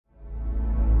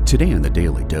Today on the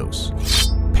Daily Dose,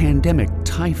 pandemic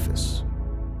typhus.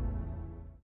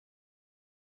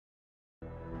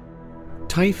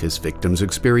 Typhus victims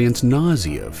experience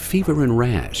nausea, fever and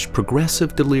rash,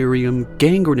 progressive delirium,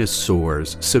 gangrenous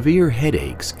sores, severe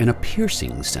headaches, and a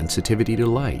piercing sensitivity to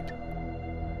light.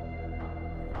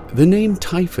 The name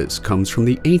typhus comes from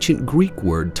the ancient Greek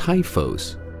word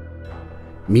typhos,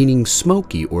 meaning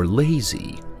smoky or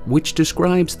lazy, which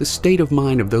describes the state of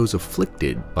mind of those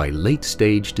afflicted by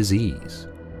late-stage disease.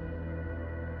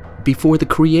 Before the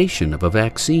creation of a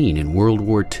vaccine in World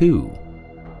War II,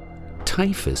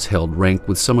 typhus held rank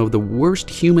with some of the worst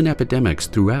human epidemics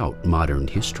throughout modern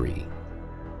history.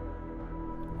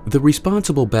 The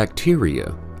responsible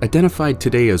bacteria, identified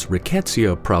today as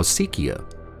Rickettsia prausickia,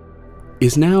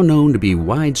 is now known to be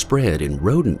widespread in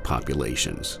rodent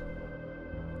populations,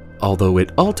 although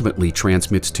it ultimately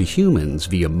transmits to humans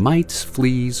via mites,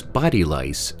 fleas, body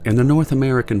lice, and the North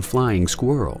American flying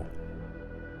squirrel.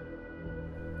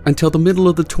 Until the middle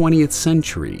of the 20th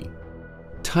century,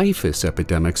 typhus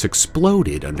epidemics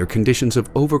exploded under conditions of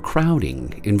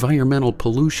overcrowding, environmental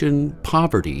pollution,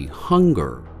 poverty,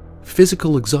 hunger,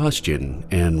 physical exhaustion,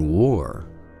 and war.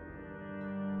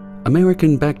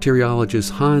 American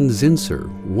bacteriologist Hans Zinser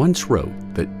once wrote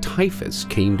that typhus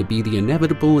came to be the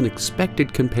inevitable and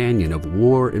expected companion of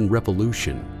war and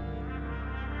revolution.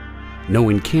 No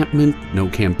encampment, no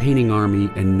campaigning army,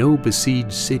 and no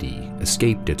besieged city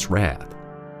escaped its wrath.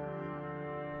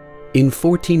 In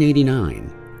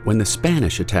 1489, when the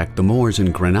Spanish attacked the Moors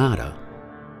in Granada,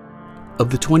 of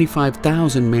the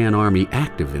 25,000-man army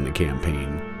active in the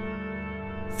campaign,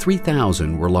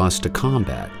 3,000 were lost to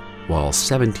combat, while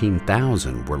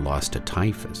 17,000 were lost to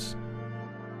typhus.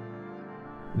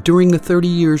 During the 30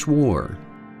 Years' War,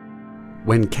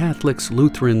 when Catholics,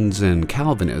 Lutherans, and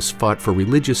Calvinists fought for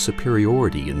religious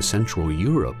superiority in Central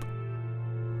Europe,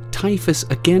 typhus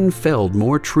again felled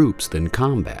more troops than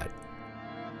combat.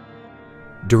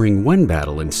 During one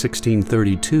battle in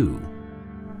 1632,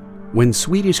 when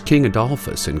Swedish King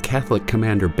Adolphus and Catholic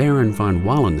commander Baron von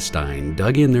Wallenstein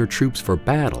dug in their troops for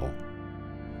battle,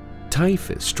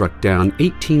 typhus struck down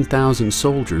 18,000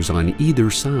 soldiers on either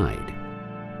side,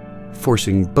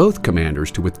 forcing both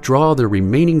commanders to withdraw their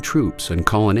remaining troops and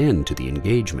call an end to the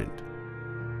engagement.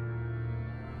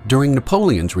 During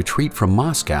Napoleon's retreat from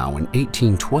Moscow in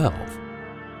 1812,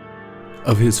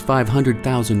 of his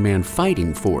 500,000-man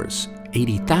fighting force,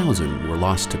 80,000 were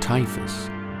lost to typhus.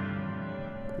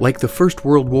 Like the First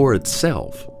World War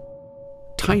itself,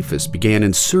 typhus began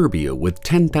in Serbia with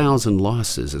 10,000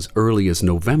 losses as early as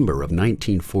November of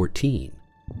 1914.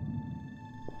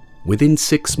 Within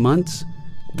 6 months,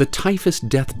 the typhus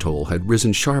death toll had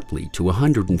risen sharply to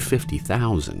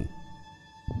 150,000.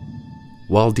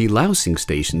 While delousing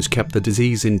stations kept the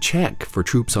disease in check for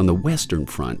troops on the Western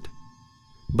Front,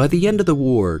 by the end of the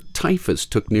war, typhus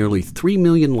took nearly 3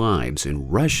 million lives in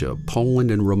Russia, Poland,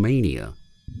 and Romania,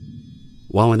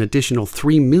 while an additional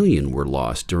 3 million were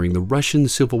lost during the Russian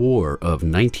Civil War of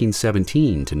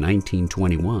 1917 to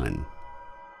 1921.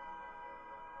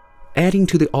 Adding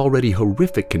to the already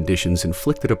horrific conditions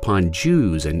inflicted upon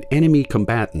Jews and enemy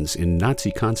combatants in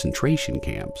Nazi concentration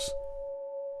camps,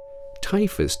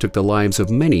 typhus took the lives of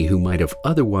many who might have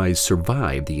otherwise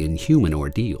survived the inhuman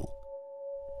ordeal,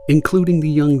 including the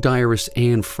young diarist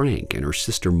Anne Frank and her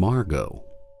sister Margot.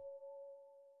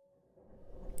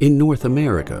 In North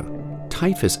America,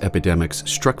 typhus epidemics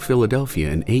struck Philadelphia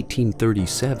in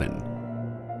 1837,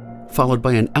 followed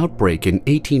by an outbreak in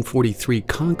 1843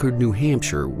 Concord, New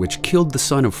Hampshire, which killed the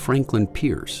son of Franklin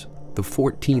Pierce, the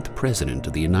 14th President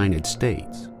of the United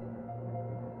States.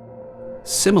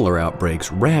 Similar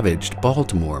outbreaks ravaged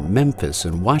Baltimore, Memphis,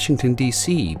 and Washington,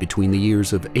 D.C. between the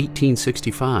years of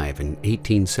 1865 and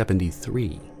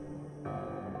 1873.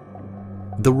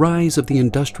 The rise of the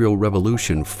Industrial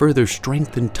Revolution further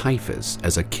strengthened typhus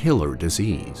as a killer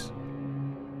disease.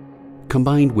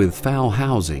 Combined with foul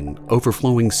housing,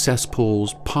 overflowing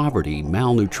cesspools, poverty,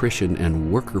 malnutrition,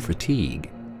 and worker fatigue,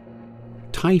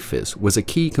 typhus was a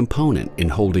key component in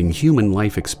holding human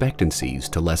life expectancies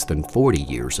to less than 40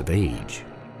 years of age.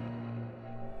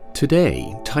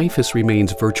 Today, typhus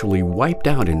remains virtually wiped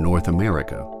out in North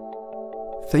America,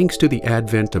 thanks to the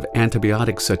advent of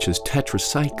antibiotics such as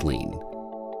tetracycline,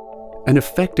 an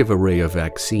effective array of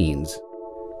vaccines,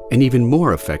 and even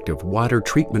more effective water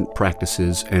treatment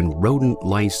practices and rodent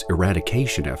lice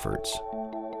eradication efforts.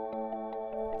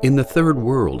 In the Third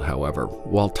World, however,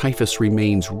 while typhus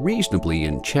remains reasonably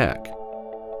in check,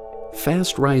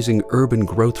 fast-rising urban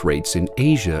growth rates in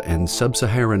Asia and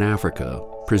sub-Saharan Africa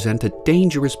present a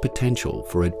dangerous potential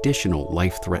for additional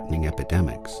life-threatening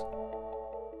epidemics.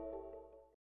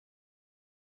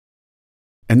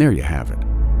 And there you have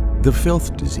it, the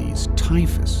filth disease,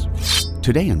 typhus,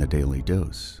 today in the Daily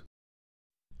Dose.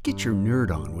 Get your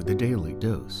nerd on with the Daily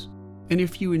Dose. And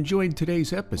if you enjoyed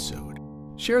today's episode,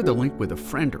 share the link with a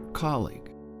friend or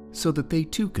colleague so that they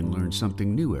too can learn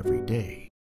something new every day.